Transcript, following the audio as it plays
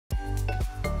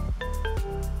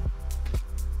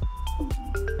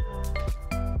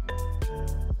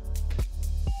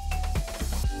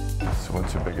So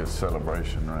what's your biggest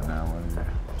celebration right now?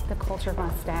 The culture of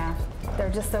my staff. They're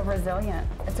just so resilient.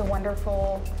 It's a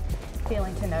wonderful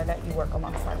feeling to know that you work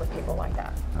alongside with people like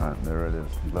that. All right, there it is.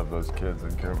 Love those kids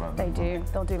and care about them. They do.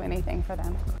 They'll do anything for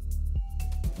them.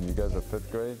 You guys are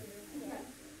 5th grade?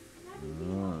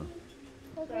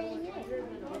 What grade are you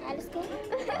in? Out of school?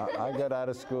 I got out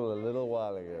of school a little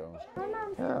while ago.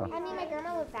 Yeah. I mean, my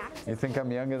grandma went back. You think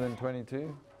I'm younger than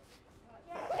 22?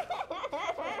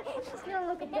 Just gonna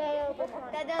look a day over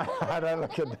 20. I don't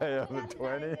look a day over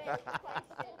 20.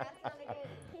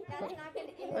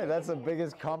 Hey, that's the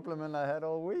biggest compliment I had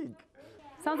all week.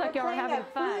 Sounds like y'all are having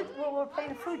fun. Well, we're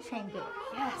playing a food chain game.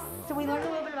 Yes. So we learned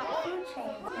a little bit about food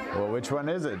chains. Well, which one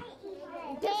is it?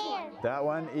 Dan. That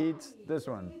one eats this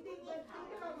one.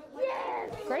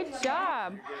 Great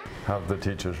job. How have the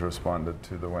teachers responded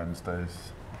to the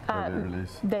Wednesdays early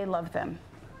release? They love them,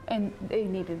 and they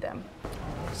needed them.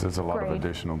 Because there's a lot of Great.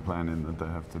 additional planning that they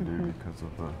have to do because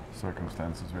of the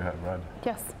circumstances we had, right?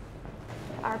 Yes.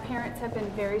 Our parents have been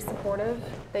very supportive.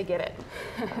 They get it.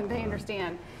 They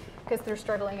understand because they're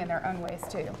struggling in their own ways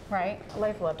too, right?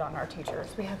 They've loved on our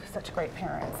teachers. We have such great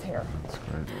parents here. That's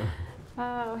great.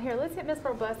 Oh, here, let's hit Miss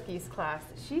Robusky's class.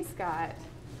 She's got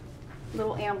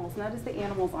little animals. Notice the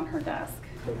animals on her desk.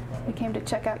 We came to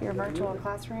check out your virtual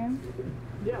classroom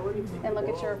and look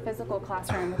at your physical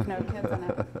classroom with no kids in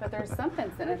it. But there's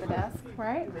something sitting at the desk,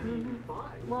 right?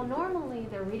 Well, normally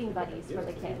they're reading buddies for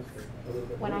the kids.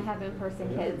 When I have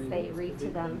in-person kids, they read to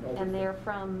them, and they're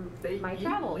from my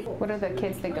travels. What do the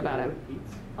kids think about it?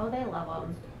 Oh, they love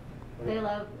them. They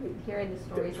love hearing the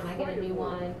stories when I get a new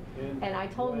one. And I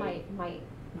told my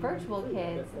virtual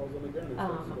kids, I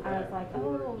was like,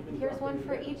 oh, here's one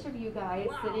for each of you guys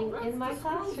sitting in my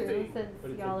classroom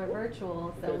since y'all are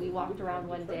virtual. So we walked around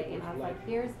one day and I was like,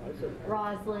 here's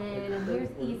Roslyn and here's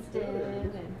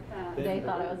Easton. And they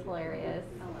thought it was hilarious.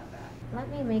 I love that. Let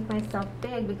me make myself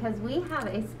big because we have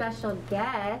a special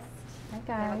guest. Hi,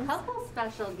 We have a guys. couple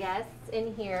special guests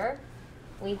in here.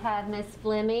 We have Miss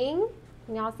Fleming.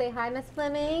 Can y'all say hi, Miss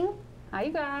Fleming? Hi,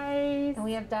 you guys. And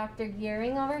we have Dr.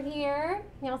 Gearing over here.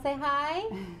 Can y'all say hi?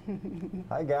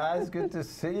 Hi guys, good to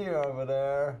see you over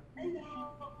there.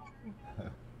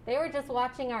 They were just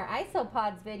watching our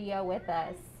Isopods video with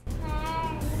us.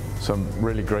 So I'm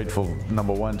really grateful,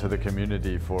 number one, to the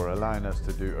community for allowing us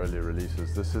to do early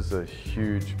releases. This is a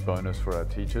huge bonus for our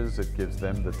teachers. It gives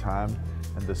them the time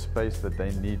and the space that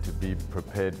they need to be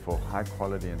prepared for high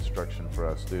quality instruction for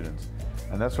our students.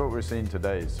 And that's what we're seeing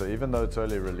today. So even though it's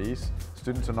early release,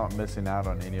 students are not missing out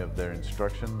on any of their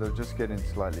instruction. They're just getting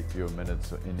slightly fewer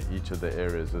minutes in each of the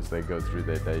areas as they go through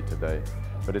their day to day.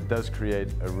 But it does create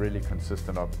a really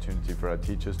consistent opportunity for our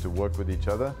teachers to work with each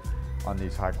other on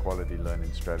these high quality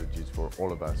learning strategies for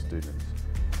all of our students.